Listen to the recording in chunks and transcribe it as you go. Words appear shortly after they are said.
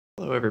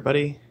Hello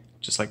everybody,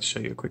 just like to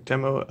show you a quick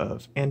demo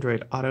of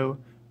Android Auto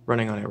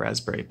running on a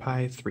Raspberry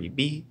Pi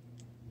 3B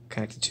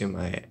connected to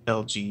my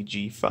LG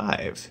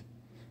G5.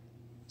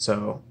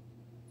 So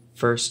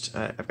first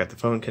I've got the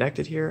phone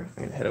connected here. I'm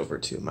going to head over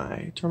to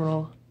my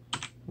terminal.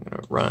 I'm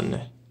going to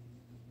run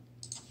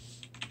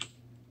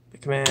the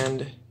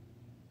command,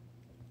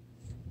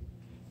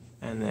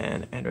 and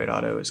then Android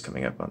Auto is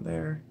coming up on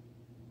there,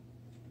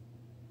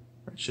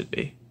 or it should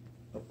be.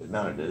 It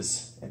mounted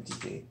as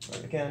MTP. Run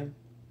it again.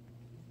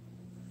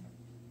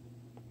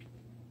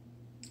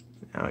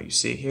 Now you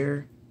see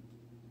here,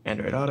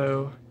 Android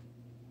Auto,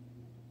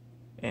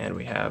 and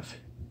we have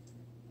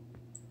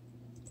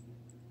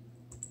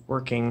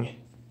working.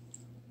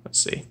 Let's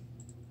see.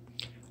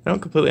 I don't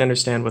completely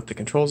understand what the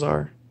controls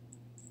are.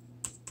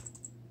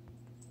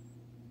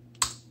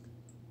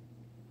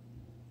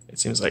 It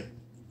seems like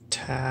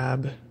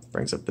tab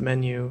brings up the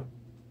menu.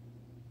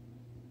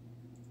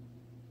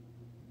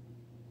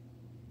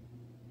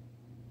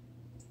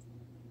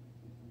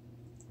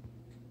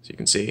 So you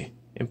can see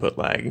input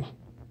lag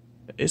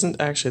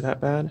isn't actually that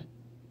bad.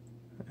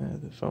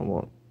 The phone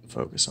won't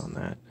focus on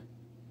that.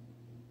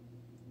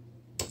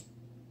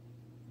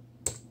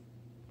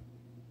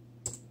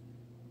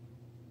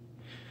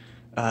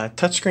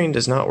 Touchscreen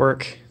does not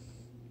work.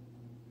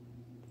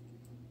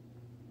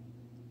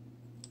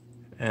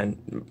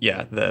 And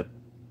yeah, the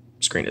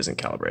screen isn't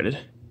calibrated.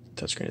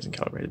 The touchscreen isn't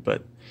calibrated,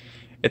 but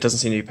it doesn't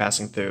seem to be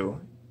passing through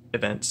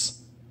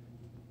events.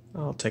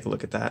 I'll take a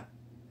look at that.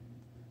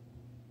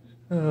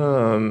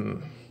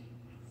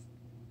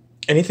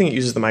 Anything that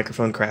uses the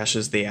microphone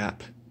crashes the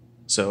app.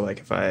 So like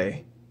if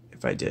I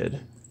did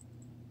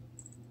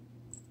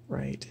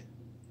right,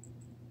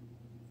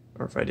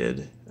 or if I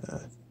did,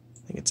 I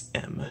think it's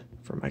M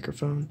for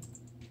microphone,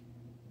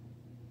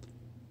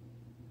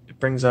 it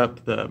brings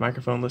up the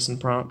microphone listen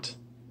prompt,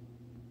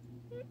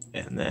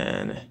 and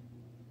then,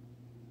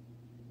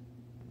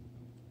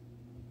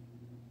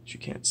 as you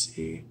can't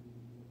see,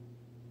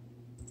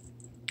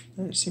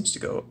 it seems to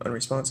go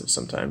unresponsive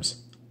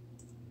sometimes.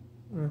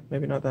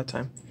 Maybe not that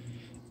time.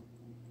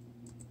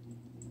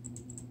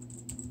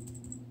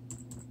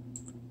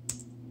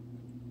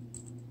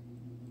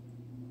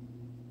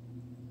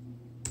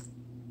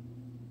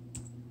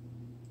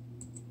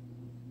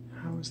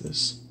 How is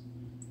this?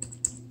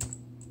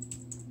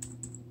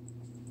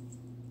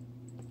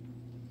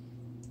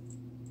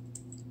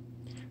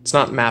 It's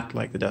not mapped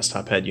like the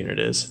desktop head unit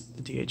is,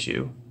 the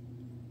DHU.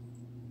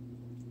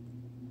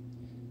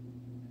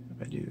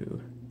 If I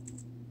do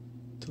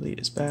delete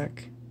is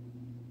back,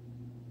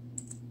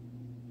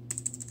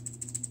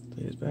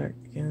 delete is back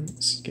again,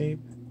 escape.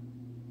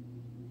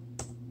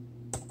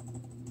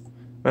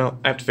 Well,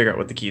 I have to figure out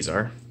what the keys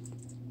are.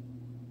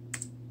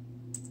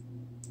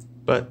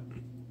 But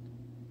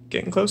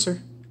getting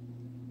closer.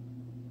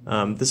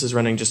 This is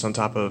running just on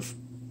top of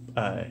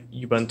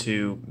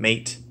Ubuntu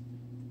Mate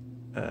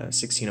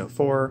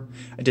 1604.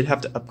 I did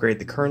have to upgrade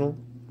the kernel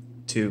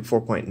to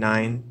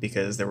 4.9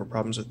 because there were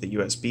problems with the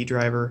USB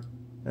driver.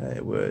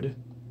 It would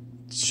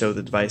show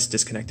the device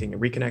disconnecting and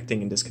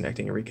reconnecting and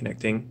disconnecting and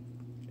reconnecting.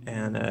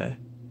 And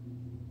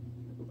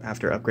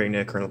after upgrading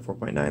to kernel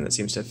 4.9, that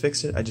seems to have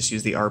fixed it. I just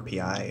used the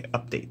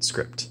rpi-update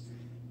script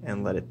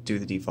and let it do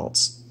the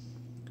defaults.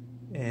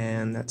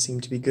 And that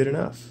seemed to be good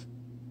enough.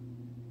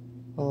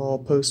 I'll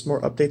post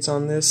more updates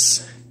on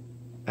this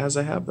as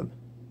I have them.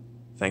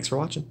 Thanks for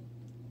watching.